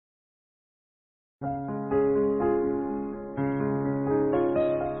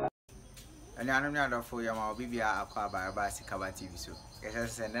And I don't know for your Bibia Aquaba by Sikaba TV. So,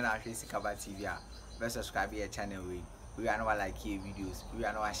 yes, and then I say Sikaba TV. Best subscribe to channel. We are not like here videos. We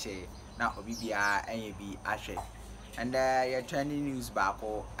are not share. Now, Bibia and be Ashe. And your trending news back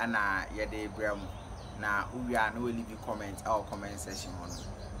and your day Brem. Now, we are no leave comments or comment section on.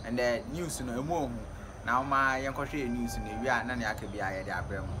 And the news no more. Now, my young country news in the we are none. I could be I at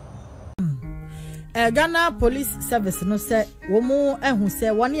Brem. Ghana Police Service no say womo ehun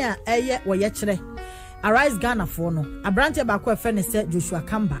say one year eye wo ye kire Arise Ghana for no abrante ba ko efe ne say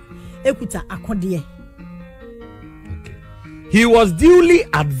Akamba ekuta akode. Okay. He was duly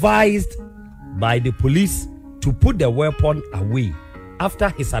advised by the police to put the weapon away after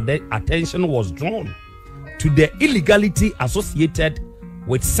his attention was drawn to the illegality associated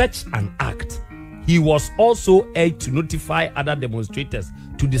with such an act. He was also urged to notify other demonstrators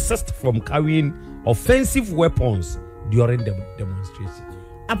to desist from carrying offensive weapons during the demonstration.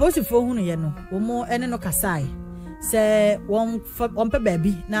 Apostle for hunu ye no womo ene no kasai se won pe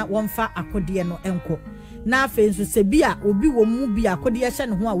baabi na won fa akode no enko na afa nso se bia obi wo mu bia akode ye hye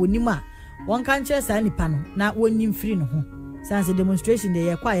ne ho a wonim a won kan kire sa nipa no na wonim free no ho sanse demonstration de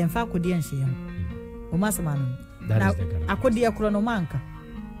ye kwa ye fa akode enhye ye ho o masama no na akode ye kro no manka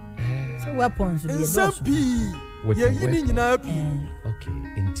so weapons de ye okay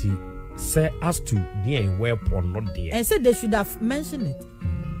inti say as to the weapon not there. And said they should have mentioned it.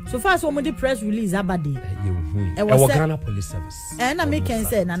 So far as the press release abadi. Ghana Police Service. And I make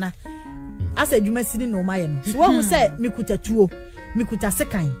say nana. I said you must see no my. So one who said mikuta tuo, mikuta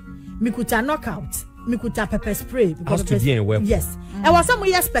sekan, mikuta knockout, mikuta pepper spray. As to the weapon. Yes. I was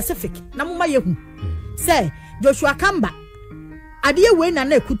somewhere specific. Na muma yehu. Say Akamba. Adiye we na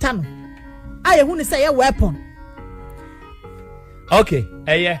kuta no. Aye hu ni say a weapon. Okay.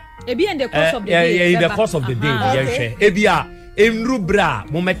 Yeah. Ebi in the course of the day. In the course of the day, yes. Ebia emrubra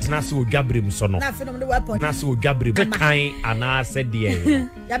mometna so Gabriel so no. Na fe no the weapon. Na so Gabriel kan ana said there.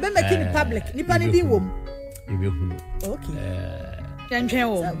 Ya be make in public. Nipa ni din wom. Ebe hu. Okay. Tentwen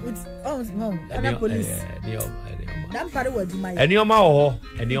wo. Oh, no. Ghana police. Dan pare wadi mai. Enioma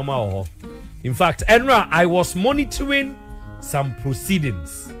ho. In fact, Enra, I was monitoring some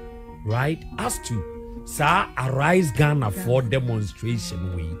proceedings, right? As to Sir Arise Ghana for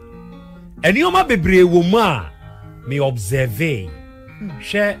demonstration we. Enioma bebre wo ma me observe.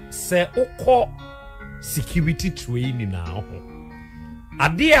 She se okọ security training now.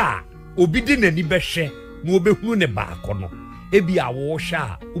 Ade a obi di nani behwe na obehunu ne baako no. Ebi a wo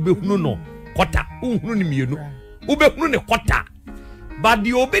hwa obehunu no kwata, unhunu ne mienu. Obehunu ne kwata. But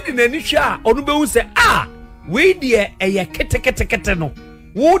the obi di nani hwa onu behu se we die eye kete no.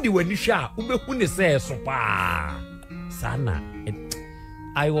 Wo di wani hwa obehunu ne se so pa. Sana.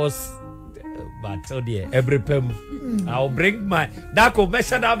 I was but oh dear, every pem I'll bring my dako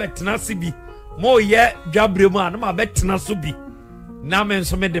mesha da betena sibi mo ye dwabre mu na ma betena so bi na men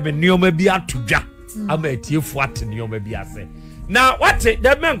so me de me nioma bi atodwa ama etiefu ate nioma bi ase na what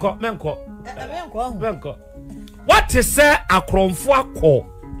the menko what say akromfo akọ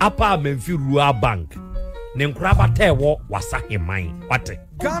apa Menfi Rural Bank ne nkura bata ewo wasa heman what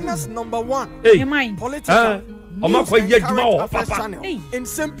Ghana's #1 heman political Oma kwa ye djuma o papa in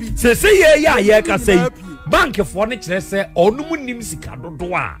Sempi se ye ya ka say bank for ne kire se onu mu nim sika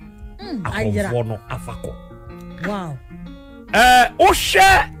dodo a akonfo no afako. Wow. O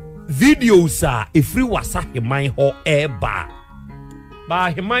share videos a efri wasa heman ho eba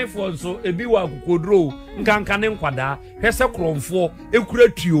ba heman for so ebi wa kokodro nkanka ne nkwada hwese kromfo ekura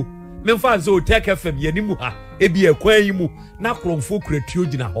tuo memfa zo take fm yanimu ha ebi ekwan yi mu na kromfo kuratuo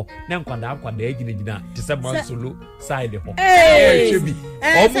gina ho na nkwada gina te se mansolo side ho chebi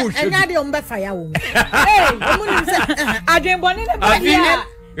omu chebi enya de ombe fire wo omu ni se adwenbone ne ba ya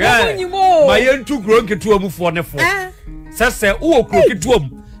omu nyimo ma yentu kronketuo mu fo ne fo sese wo kronketuo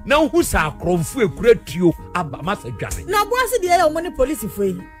mu na hu sa kromfo ekuratuo aba masadwane na bo ase de ya omu ni police fo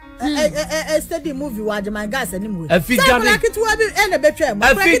yi steady movie wa my gas anymore. Afigani. Like it will be and a better.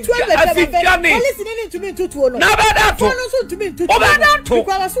 Police need to be tutu no. Na be that to. No so to be tutu. Obe to.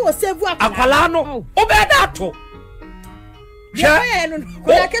 Because so save akwala no. Obe that to. Yeah, no.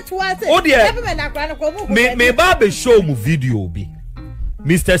 Like it was. Oh dear. Me ba be show mu video bi.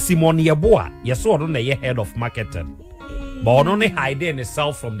 Mr. Simon Yeboah, yeso no na ye head of marketing. But ono ne hide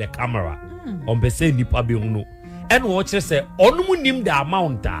himself from the camera. On be say nipa be hunu. And watch say onu nim the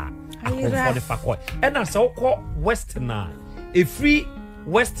amount for the fakoi and as western a free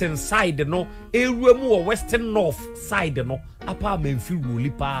western side no area mu western north side no apa Menfi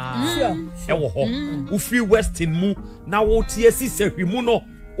Rural pa e wo ho u free western mu na wo tie si sehwimu no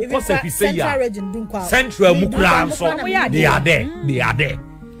wo ko sehwi se ya central mu kra so they are there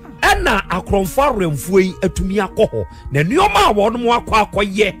ɛna akrɔmfo aremfo yi atumi akɔ na nneɛma a wɔn mo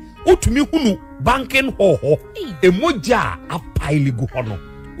akɔyɛ utumi hunu banking hɔ emoja apaili gu hɔ no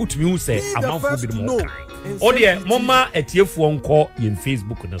utumi hu sɛ amanfo bi mo kan ɔde moma etiefo nkɔ yɛn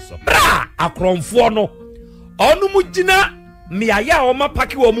Facebook no so bra akrɔmfo no ɔno mu gyina miaya a wɔma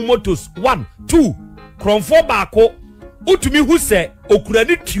paki wɔ mu motos 1 2 krɔmfo baako utumi hu sɛ okura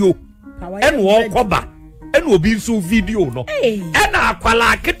ne tuo ɛna wɔkɔba ɛna obi nso video no ɛna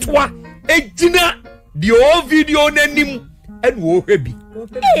akwala ketwa egyina the whole video n'anim ɛna ohwɛ bi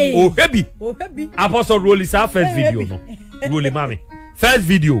apostle roll is our first video no roll mami first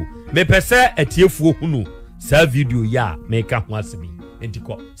video me pese etiefuo hunu sa video ya make ho asemi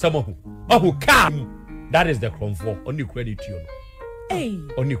entiko samohu calm that is the comfort only credit you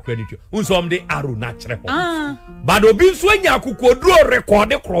no only credit you unso am de arrow na kire ho but obi nso anya akokoduro record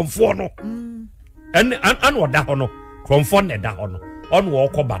kromfo no an oda ho no kromfo ne da ho no on wo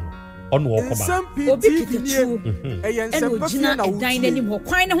koba no on wo koba obi kitetu eno gina edan nanim ho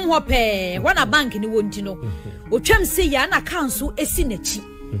kwan ne ho pe wana bank ni wonti no otwam se ya na council esi nachi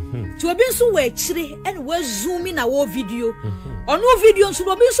ti obi nso wa akire eno wa zoom na wo video ono video nso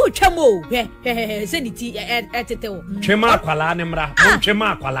obi nso twam o se ni ti etete o twema akwala ne mra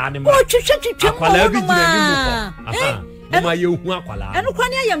twema akwala ne mra o twetwetwem akwala bi gina nimu Mama ye hu akwala. Eno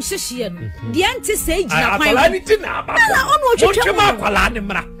kwan ya yam hyehye no. De ante se gina kwan. Akwala ni ti na aba. Ono twetwem akwala ne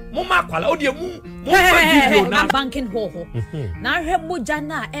mra. Mama akwala o de mu video na banking ho. Na hwe moja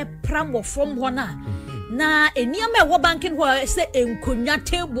na e pram wo from ho na eniam e wo banking ho se enkonya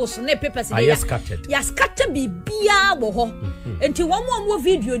tables ne papers ne ya scattered bibia wo ho. Enti wo mo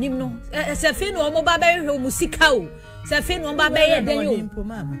video nim no se fe no mo ba ba hwe musika o. Se fe no ba ba ye den yo.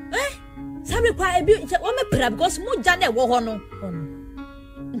 Sabe kwa ebi o me pra because moja na e wo ho no.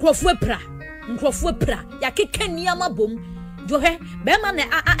 Nkrofo pra ya keke niam abom. Johe be ma na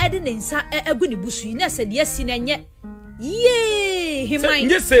ade ne nsa agu ne busu yi na se de asi na nye ye himan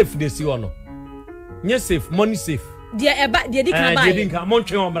nye safe de si ono nye safe money safe de eba de di kan ba de di kan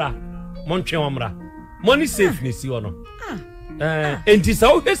montwe omra money safe ne si ono enti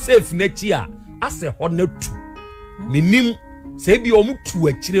sa o safe na chi a ase ho na tu menim se bi o mu tu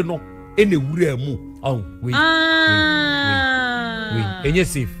akire no ene wura mu we enye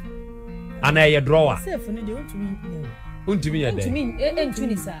safe ana ye drawer safe ne de ontumi untimi ya de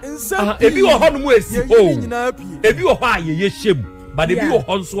entuni sa ebi wo ho no mu esi ebi wo ho a ye hyem but ebi wo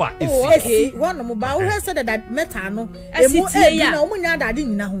ho nso a esi one mo ba wo hese da meta no emu e na omu nya dade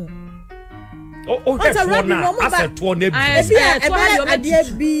nyina ho o he na aseto na ebi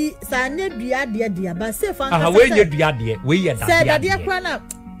ade bi sa na dua de ba safe an we ye dua de we ye da say dade akra na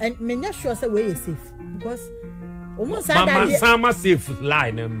menya sure say we ye safe because omu sa dade mama sama safe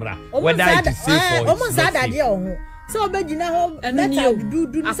line mbra whether it is safe or omu sa dade o so obegina ho meta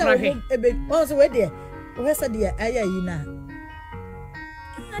dudu ni say ebe so we de o hesa de aya yi na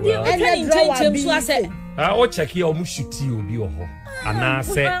ade o tani change so ase o check here o mu shuti obi o ho ana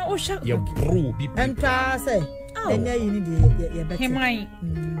se ye bro bi enta say enya yi ni de ye better himai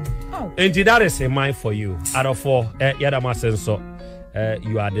and that is a mind for you out of 4 yadama senso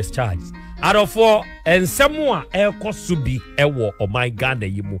you are discharged out of 4 and someone ekosubi ewo o my Ghana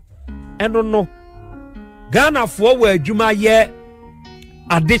yimu eno no Ghana for we adwuma ye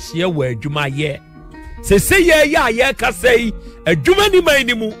adehye we adwuma ye se ye ka sei adwuma ni man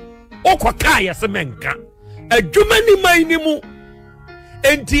ni mu okoka ye se menka adwuma ni man ni mu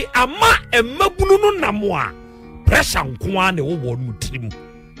enti ama emabunu no namo a pressure nko na wo no trim.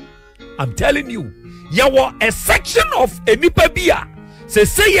 I'm telling you yawo a section of enipa bia se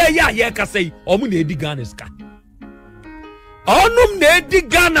ye ka sei omu na edi Ghana ska onum na edi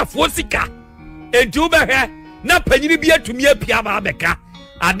Ghana fo sika enti wo behwe na panyini bi atumi apia ba beka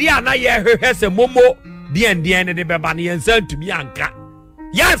ade ana ye hwehwe se momo den ne de beba na yensa atumi anka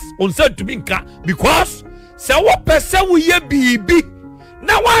yes onsa atumi nka because se wo pese wo ye bibi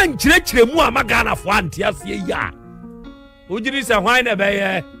na wan kyerɛkyerɛ mu ama Ghana fo ante ase ya ojiri se hwan na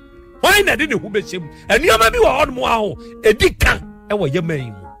bɛyɛ hwan na de ne hu behyem anioma bi wɔ hɔ no aho edi ka ɛwɔ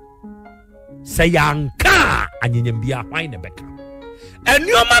yeman mu se yanka anyanyam bia hwan na bɛka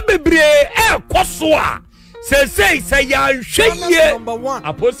anioma bebre ekoso a se yanhwɛ ye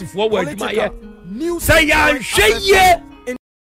aposifo wɔ adwuma ye se yanhwɛ ye